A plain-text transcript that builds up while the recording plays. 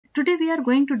Today we are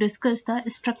going to discuss the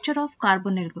structure of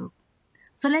carbonyl group.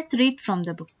 So let's read from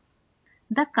the book.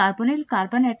 The carbonyl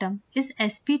carbon atom is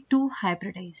sp2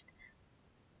 hybridized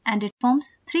and it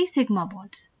forms 3 sigma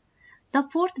bonds. The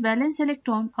fourth valence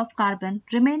electron of carbon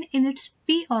remain in its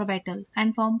p orbital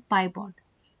and form pi bond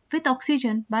with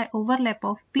oxygen by overlap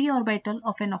of p orbital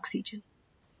of an oxygen.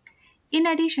 In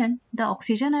addition, the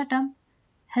oxygen atom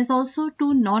has also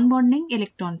 2 non-bonding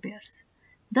electron pairs.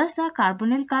 Thus, the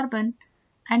carbonyl carbon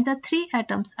and the 3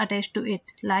 atoms attached to it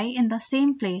lie in the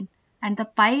same plane and the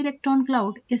pi electron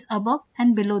cloud is above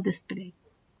and below this plane.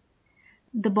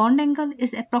 The bond angle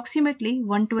is approximately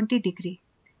 120 degrees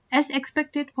as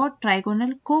expected for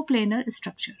trigonal coplanar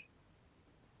structure.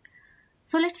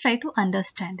 So let's try to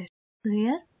understand it. So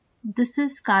here this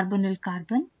is carbonyl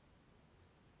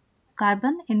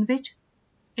carbon in which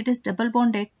it is double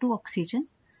bonded to oxygen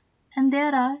and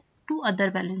there are 2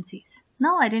 other valencies.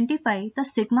 Now identify the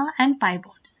sigma and pi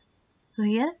bonds. So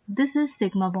here this is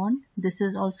sigma bond, this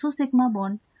is also sigma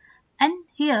bond, and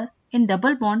here in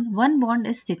double bond one bond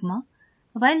is sigma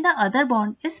while the other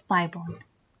bond is pi bond.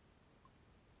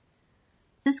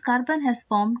 This carbon has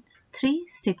formed 3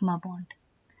 sigma bond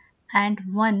and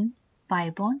 1 pi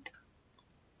bond.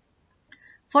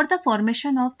 For the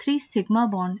formation of 3 sigma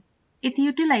bond, it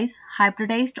utilizes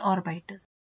hybridized orbital.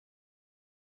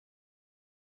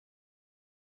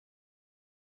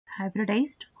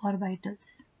 Hybridized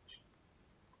orbitals.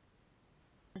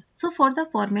 So for the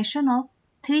formation of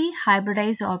 3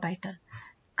 hybridized orbital,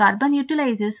 carbon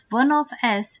utilizes 1 of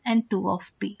S and 2 of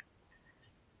P.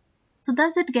 So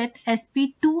thus it gets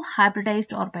sp2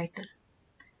 hybridized orbital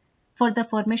for the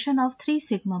formation of 3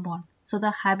 sigma bond. So the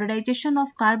hybridization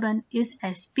of carbon is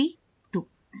sp2.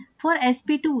 For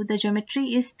sp2 the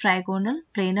geometry is trigonal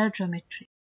planar geometry.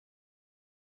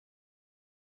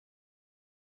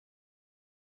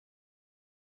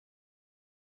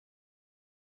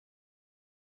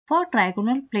 For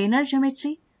trigonal planar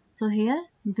geometry, so here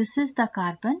this is the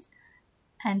carbon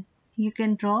and you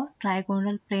can draw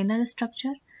trigonal planar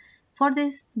structure. For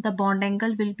this the bond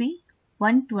angle will be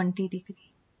 120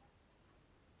 degrees.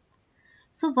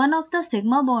 So one of the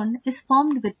sigma bond is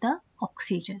formed with the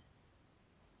oxygen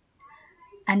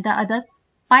and the other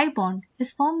pi bond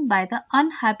is formed by the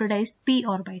unhybridized p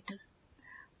orbital.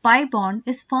 Pi bond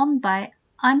is formed by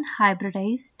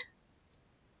unhybridized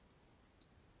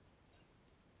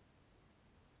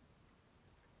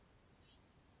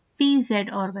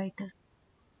pz orbital.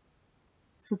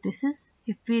 So this is,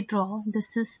 if we draw,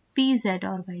 this is pz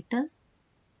orbital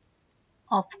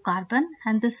of carbon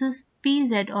and this is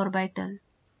pz orbital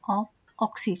of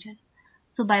oxygen.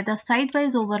 So by the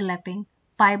sidewise overlapping,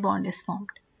 pi bond is formed.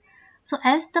 So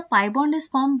as the pi bond is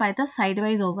formed by the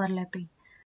sidewise overlapping.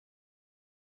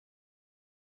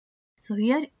 So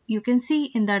here you can see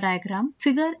in the diagram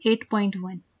figure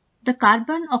 8.1. The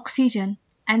carbon, oxygen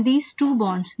and these 2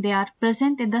 bonds, they are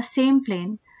present in the same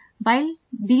plane while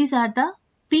these are the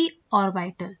p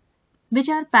orbital which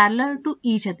are parallel to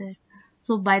each other.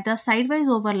 So by the sidewise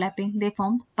overlapping they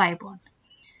form pi bond.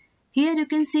 Here you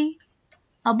can see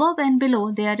above and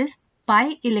below there is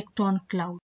pi electron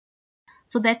cloud.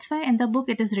 So that's why in the book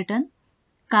it is written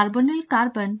carbonyl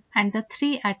carbon and the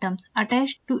 3 atoms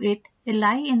attached to it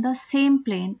lie in the same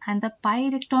plane and the pi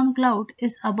electron cloud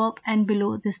is above and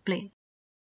below this plane.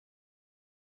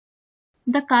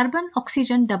 The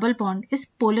carbon-oxygen double bond is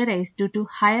polarized due to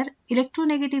higher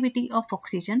electronegativity of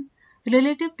oxygen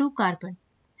relative to carbon.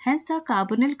 Hence the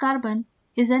carbonyl carbon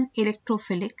is an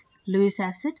electrophilic Lewis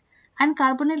acid and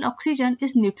carbonyl oxygen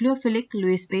is nucleophilic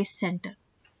Lewis base center.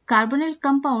 Carbonyl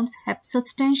compounds have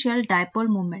substantial dipole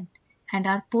moment and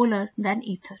are polar than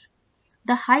ether.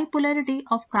 The high polarity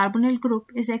of carbonyl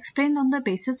group is explained on the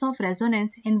basis of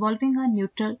resonance involving a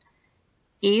neutral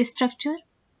A structure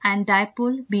and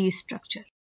dipole B structure.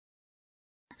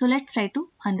 So let's try to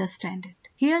understand it.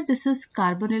 Here this is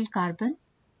carbonyl carbon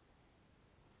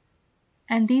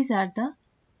and these are the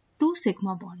 2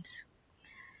 sigma bonds.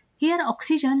 Here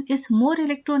oxygen is more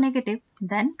electronegative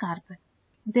than carbon.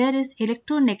 There is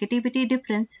electronegativity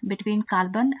difference between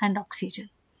carbon and oxygen.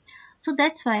 So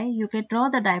that's why you can draw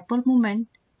the dipole moment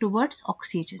towards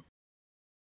oxygen.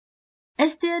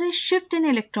 As there is shift in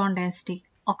electron density,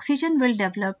 oxygen will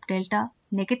develop delta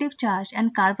negative charge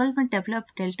and carbon will develop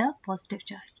delta positive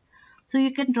charge. So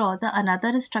you can draw the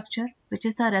another structure which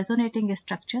is the resonating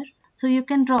structure. So you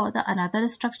can draw the another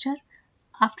structure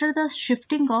after the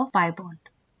shifting of pi bond.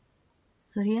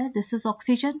 So here this is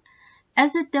oxygen.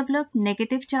 As it develops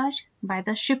negative charge by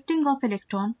the shifting of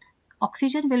electron,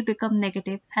 oxygen will become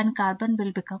negative and carbon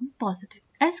will become positive.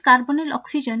 As carbonyl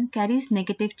oxygen carries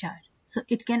negative charge, so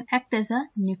it can act as a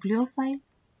nucleophile.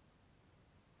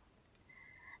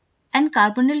 And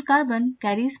carbonyl carbon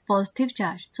carries positive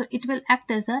charge, so it will act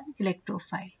as an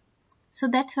electrophile. So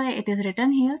that's why it is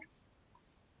written here.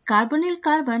 Carbonyl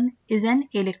carbon is an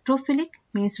electrophilic,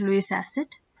 means Lewis acid,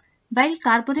 while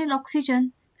carbonyl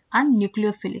oxygen are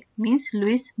nucleophilic, means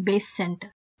Lewis base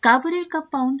center. Carbonyl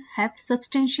compound have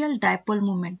substantial dipole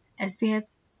moment. As we have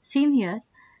seen here,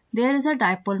 there is a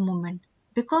dipole moment.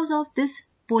 Because of this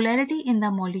polarity in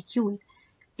the molecule,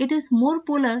 it is more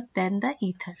polar than the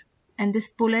ether. And this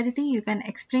polarity you can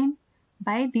explain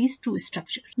by these two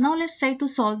structures. Now let's try to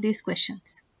solve these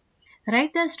questions.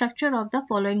 Write the structure of the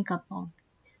following compound.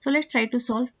 So let's try to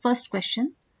solve first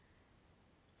question.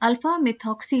 Alpha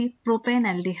methoxy propane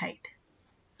aldehyde.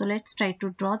 So let's try to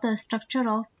draw the structure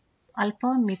of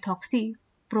alpha methoxy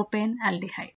propane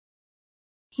aldehyde.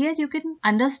 Here you can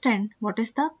understand what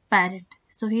is the parent.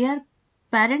 So here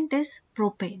parent is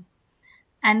propane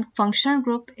and functional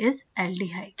group is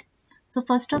aldehyde. So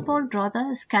first of all draw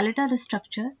the skeletal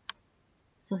structure.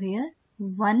 So here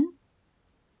 1,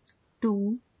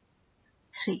 2,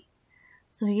 3.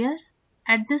 So here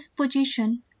at this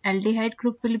position aldehyde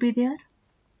group will be there.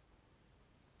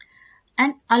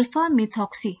 And alpha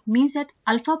methoxy means at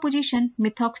alpha position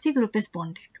methoxy group is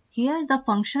bonded. Here the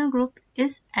functional group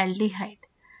is aldehyde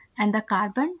and the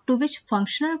carbon to which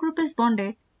functional group is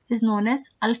bonded is known as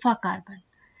alpha carbon.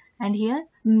 And here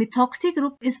methoxy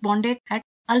group is bonded at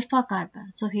alpha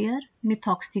carbon. So here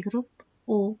methoxy group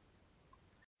O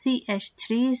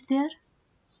CH3 is there.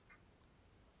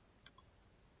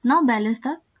 Now balance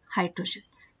the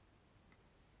hydrogens.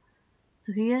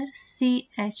 So here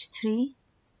CH3,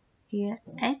 here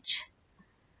H.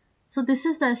 So this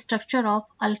is the structure of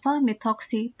alpha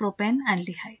methoxy propane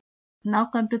aldehyde. Now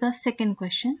come to the second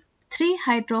question.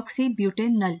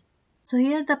 3-hydroxybutane null. So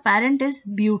here the parent is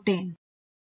butane.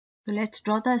 So let's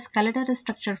draw the skeletal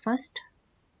structure first.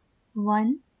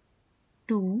 1,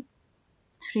 2,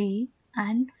 3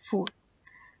 and 4.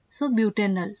 So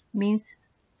butanol means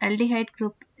aldehyde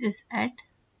group is at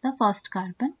the first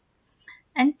carbon.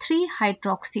 And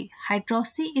 3-hydroxy.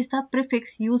 Hydroxy is the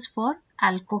prefix used for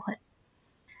alcohol.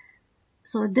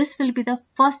 So this will be the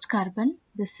first carbon,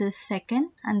 this is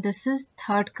second and this is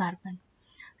third carbon.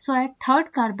 So at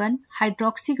third carbon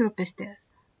hydroxy group is there.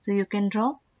 So you can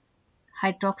draw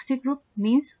hydroxy group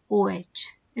means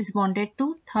OH is bonded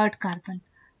to third carbon.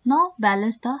 Now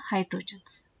balance the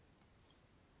hydrogens.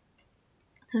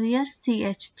 So here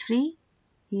CH3,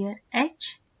 here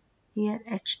H, here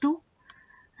H2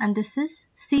 and this is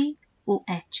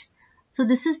COH. So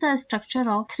this is the structure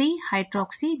of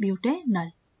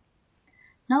 3-hydroxybutanol.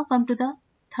 Now come to the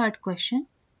third question.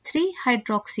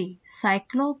 3-hydroxy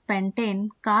cyclopentane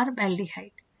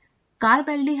carbaldehyde.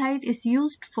 Carbaldehyde is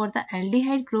used for the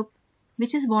aldehyde group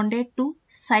which is bonded to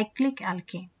cyclic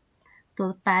alkane. So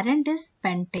the parent is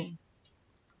pentane.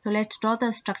 So let's draw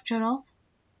the structure of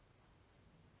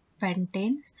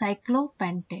pentane,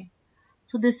 cyclopentane.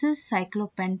 So this is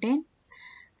cyclopentane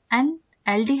and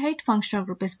aldehyde functional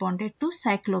group is bonded to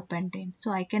cyclopentane.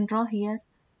 So I can draw here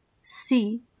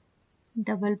C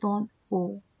double bond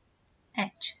O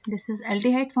H. This is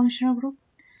aldehyde functional group.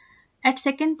 At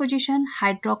second position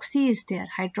hydroxy is there.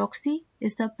 Hydroxy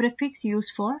is the prefix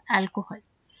used for alcohol.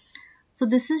 So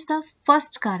this is the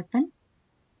first carbon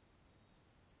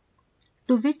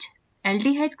to which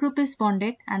aldehyde group is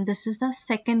bonded and this is the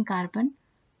second carbon.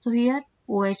 So here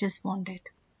OH is bonded.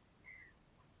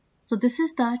 So this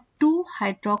is the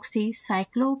 2-hydroxy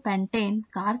cyclopentane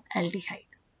carbaldehyde.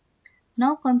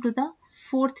 Now come to the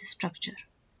fourth structure.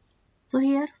 So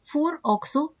here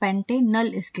 4-oxopentane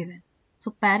null is given.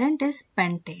 So parent is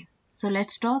pentane. So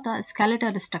let's draw the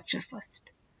skeletal structure first.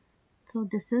 So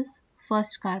this is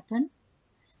first carbon,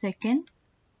 second,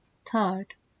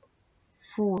 third,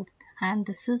 fourth and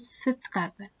this is fifth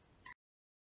carbon.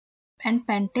 And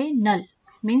pentane null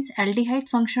means aldehyde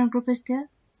functional group is there.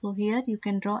 So here you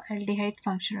can draw aldehyde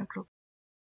functional group.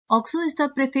 Oxo is the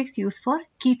prefix used for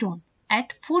ketone.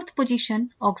 At fourth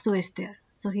position oxo is there.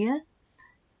 So here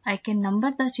I can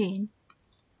number the chain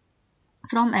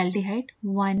from aldehyde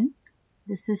 1,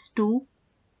 this is 2,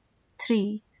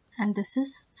 3 and this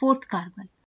is fourth carbon.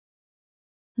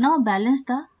 Now balance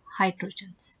the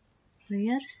hydrogens. So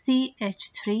here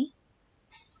CH3,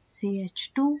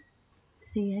 CH2,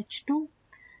 CH2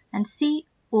 and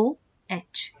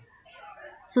COH.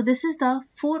 So this is the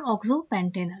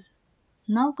 4-oxopentanol.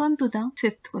 Now come to the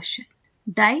fifth question.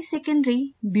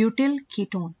 Disecondary butyl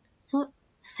ketone. So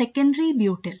secondary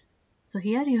butyl. So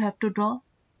here you have to draw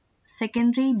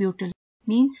secondary butyl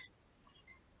means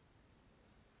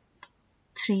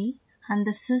 3 and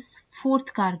this is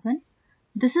fourth carbon.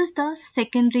 This is the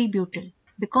secondary butyl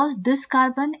because this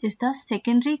carbon is the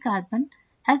secondary carbon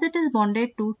as it is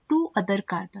bonded to two other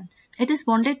carbons. It is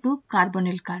bonded to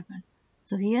carbonyl carbon.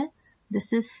 So here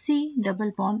this is C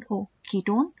double bond O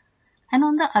ketone, and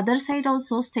on the other side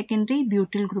also secondary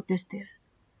butyl group is there.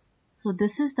 So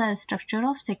this is the structure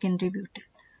of secondary butyl.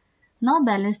 Now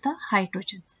balance the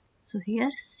hydrogens. So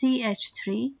here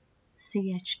CH3,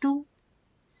 CH2,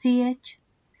 CH,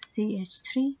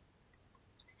 CH3,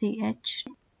 CH,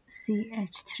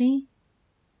 CH3,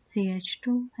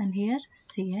 CH2, and here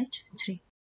CH3.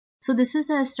 So this is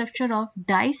the structure of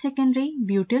disecondary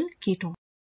butyl ketone.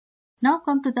 Now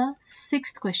come to the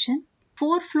sixth question.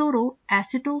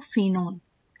 4-fluoroacetophenone.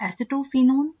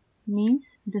 Acetophenone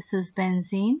means this is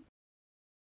benzene,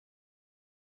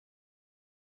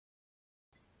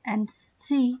 and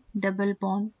C double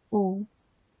bond O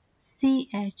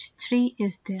CH3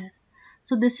 is there.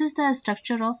 So this is the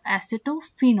structure of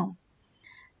acetophenone.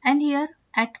 And here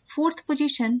at fourth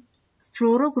position,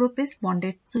 fluoro group is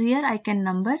bonded. So here I can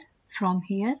number from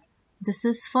here. This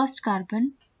is first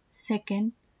carbon,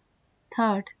 second,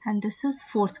 third, and this is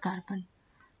fourth carbon.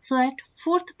 So at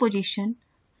fourth position,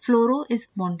 fluoro is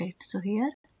bonded. So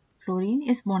here fluorine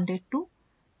is bonded to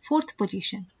fourth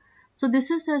position. So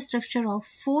this is the structure of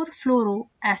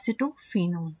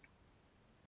 4-fluoroacetophenone.